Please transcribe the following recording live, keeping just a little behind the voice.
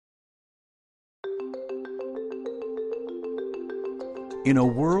In a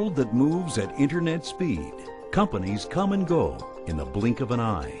world that moves at internet speed, companies come and go in the blink of an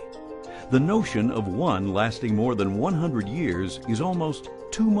eye. The notion of one lasting more than 100 years is almost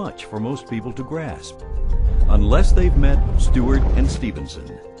too much for most people to grasp, unless they've met Stewart and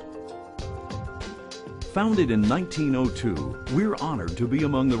Stevenson. Founded in 1902, we're honored to be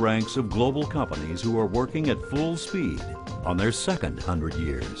among the ranks of global companies who are working at full speed on their second 100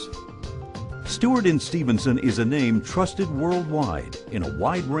 years. Stewart and Stevenson is a name trusted worldwide in a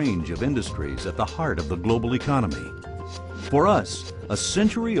wide range of industries at the heart of the global economy. For us, a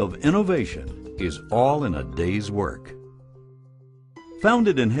century of innovation is all in a day's work.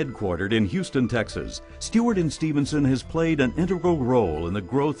 Founded and headquartered in Houston, Texas, Stewart and Stevenson has played an integral role in the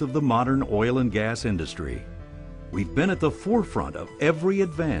growth of the modern oil and gas industry. We've been at the forefront of every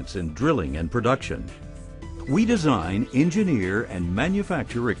advance in drilling and production. We design, engineer, and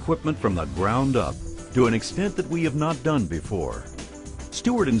manufacture equipment from the ground up to an extent that we have not done before.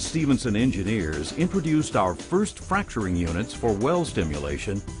 Stewart and Stevenson engineers introduced our first fracturing units for well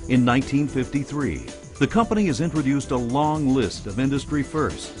stimulation in 1953. The company has introduced a long list of industry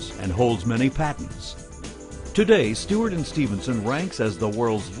firsts and holds many patents. Today, Stewart and Stevenson ranks as the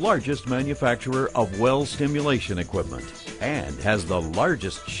world's largest manufacturer of well stimulation equipment and has the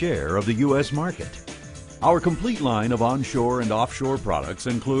largest share of the U.S. market. Our complete line of onshore and offshore products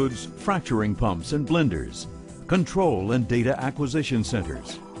includes fracturing pumps and blenders, control and data acquisition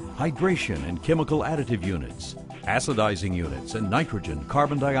centers, hydration and chemical additive units, acidizing units and nitrogen,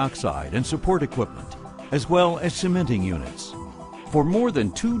 carbon dioxide and support equipment, as well as cementing units. For more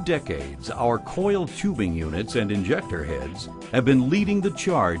than 2 decades, our coil tubing units and injector heads have been leading the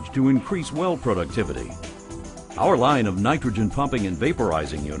charge to increase well productivity. Our line of nitrogen pumping and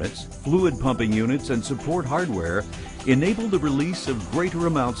vaporizing units, fluid pumping units, and support hardware enable the release of greater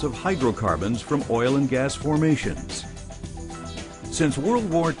amounts of hydrocarbons from oil and gas formations. Since World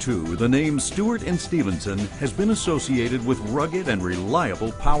War II, the name Stewart and Stevenson has been associated with rugged and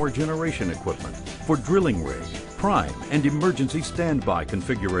reliable power generation equipment for drilling rig, prime, and emergency standby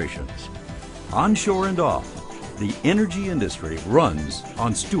configurations. Onshore and off, the energy industry runs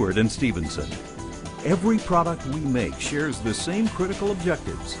on Stewart and Stevenson. Every product we make shares the same critical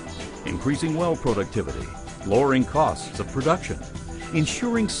objectives: increasing well productivity, lowering costs of production,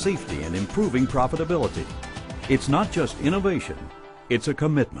 ensuring safety, and improving profitability. It's not just innovation, it's a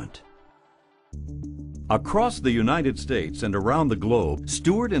commitment. Across the United States and around the globe,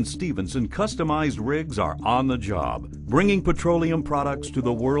 Stewart and Stevenson customized rigs are on the job, bringing petroleum products to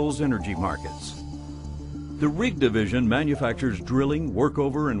the world's energy markets. The rig division manufactures drilling,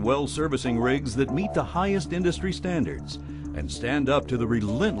 workover, and well servicing rigs that meet the highest industry standards and stand up to the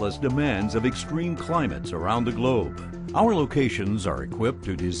relentless demands of extreme climates around the globe. Our locations are equipped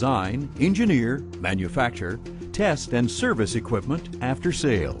to design, engineer, manufacture, test, and service equipment after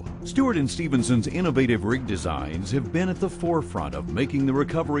sale. Stewart and Stevenson's innovative rig designs have been at the forefront of making the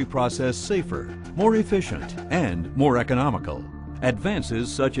recovery process safer, more efficient, and more economical.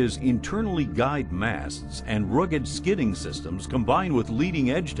 Advances such as internally guide masts and rugged skidding systems combine with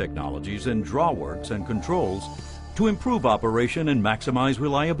leading-edge technologies and drawworks and controls to improve operation and maximize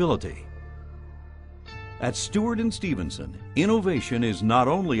reliability. At Stewart and Stevenson, innovation is not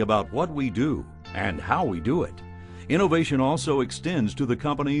only about what we do and how we do it. Innovation also extends to the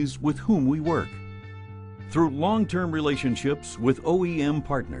companies with whom we work. Through long-term relationships with OEM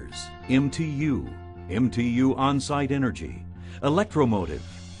partners, MTU, MTU On-Site Energy, Electromotive,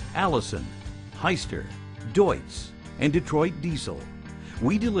 Allison, Heister, Deutz, and Detroit Diesel,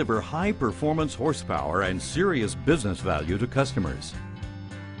 we deliver high-performance horsepower and serious business value to customers.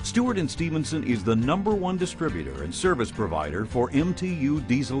 Stewart and Stevenson is the #1 distributor and service provider for MTU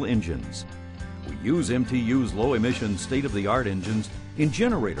diesel engines. We use MTU's low-emission, state-of-the-art engines in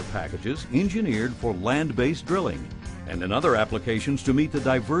generator packages engineered for land-based drilling and in other applications to meet the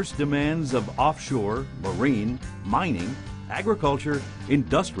diverse demands of offshore, marine, mining, agriculture,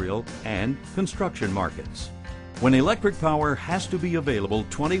 industrial, and construction markets. When electric power has to be available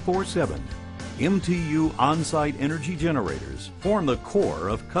 24/7, MTU on-site energy generators form the core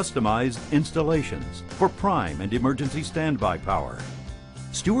of customized installations for prime and emergency standby power.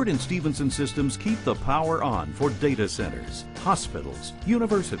 Stewart and Stevenson systems keep the power on for data centers, hospitals,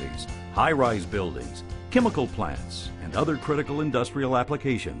 universities, high-rise buildings, chemical plants, and other critical industrial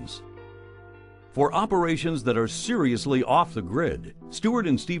applications. For operations that are seriously off the grid, Stewart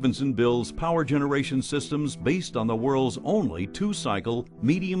and Stevenson builds power generation systems based on the world's only 2-cycle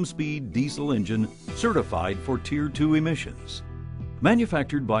medium-speed diesel engine certified for Tier 2 emissions.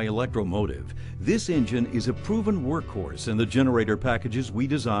 Manufactured by Electromotive, this engine is a proven workhorse in the generator packages we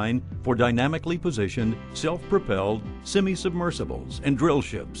design for dynamically positioned, self-propelled, semi-submersibles and drill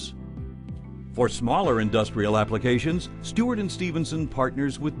ships. For smaller industrial applications, Stewart & Stevenson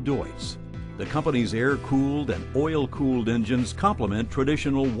partners with Deutz. The company's air-cooled and oil-cooled engines complement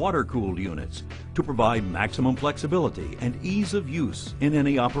traditional water-cooled units to provide maximum flexibility and ease of use in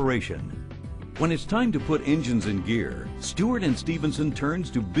any operation. When it's time to put engines in gear, Stewart & Stevenson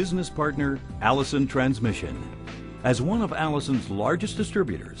turns to business partner Allison Transmission. As one of Allison's largest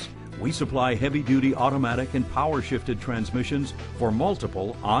distributors, we supply heavy-duty automatic and power-shifted transmissions for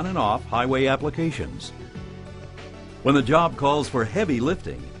multiple on- and off highway applications. When the job calls for heavy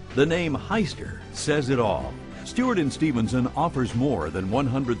lifting, the name Hyster says it all. Stewart & Stevenson offers more than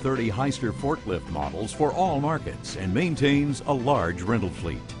 130 Hyster forklift models for all markets and maintains a large rental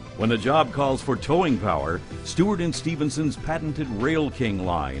fleet. When the job calls for towing power, Stewart & Stevenson's patented Rail King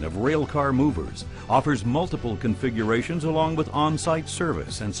line of railcar movers offers multiple configurations along with on-site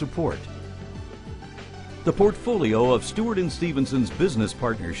service and support. The portfolio of Stewart & Stevenson's business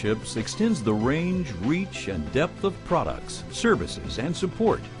partnerships extends the range, reach, and depth of products, services, and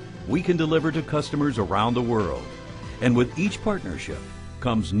support we can deliver to customers around the world. And with each partnership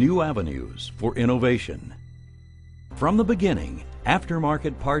comes new avenues for innovation. From the beginning,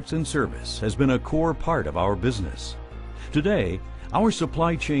 aftermarket parts and service has been a core part of our business. Today, our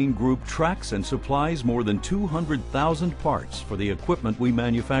supply chain group tracks and supplies more than 200,000 parts for the equipment we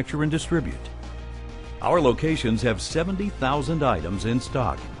manufacture and distribute. Our locations have 70,000 items in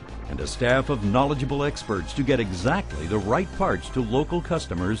stock and a staff of knowledgeable experts to get exactly the right parts to local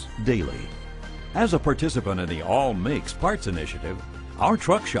customers daily. As a participant in the All Makes Parts Initiative, our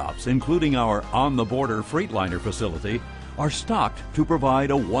truck shops, including our on-the-border Freightliner facility, are stocked to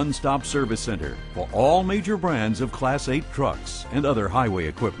provide a one-stop service center for all major brands of Class 8 trucks and other highway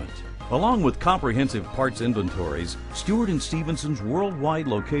equipment. Along with comprehensive parts inventories, Stewart & Stevenson's worldwide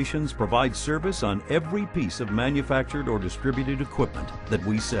locations provide service on every piece of manufactured or distributed equipment that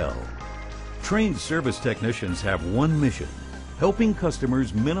we sell. Trained service technicians have one mission: helping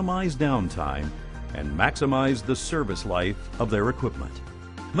customers minimize downtime and maximize the service life of their equipment.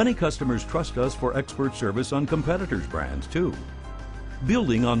 Many customers trust us for expert service on competitors' brands too.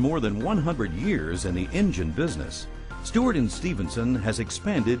 Building on more than 100 years in the engine business, Stewart & Stevenson has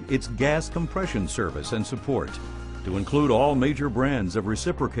expanded its gas compression service and support to include all major brands of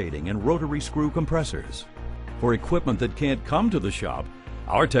reciprocating and rotary screw compressors. For equipment that can't come to the shop,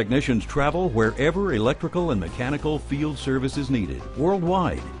 our technicians travel wherever electrical and mechanical field service is needed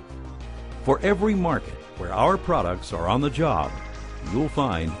worldwide. For every market where our products are on the job, you'll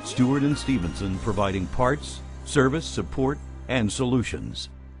find Stewart & Stevenson providing parts, service, support, and solutions.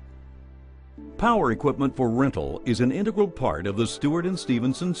 Power equipment for rental is an integral part of the Stewart &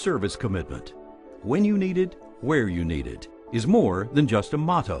 Stevenson service commitment. When you need it, where you need it, is more than just a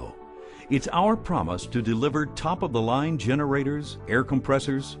motto. It's our promise to deliver top-of-the-line generators, air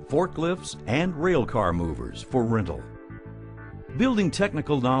compressors, forklifts, and railcar movers for rental. Building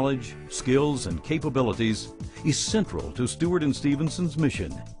technical knowledge, skills, and capabilities is central to Stewart & Stevenson's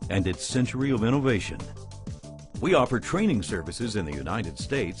mission and its century of innovation. We offer training services in the United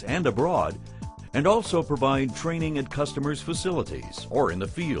States and abroad, and also provide training at customers' facilities or in the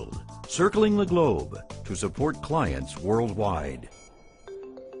field, circling the globe to support clients worldwide.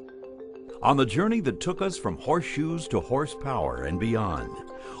 On the journey that took us from horseshoes to horsepower and beyond,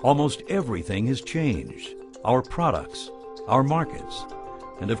 almost everything has changed. Our products, our markets,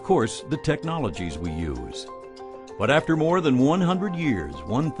 and of course the technologies we use. But after more than 100 years,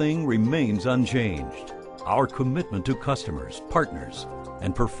 one thing remains unchanged: our commitment to customers, partners,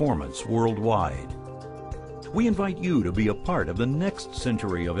 and performance worldwide. We invite you to be a part of the next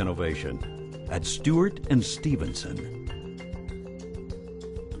century of innovation at Stewart & Stevenson.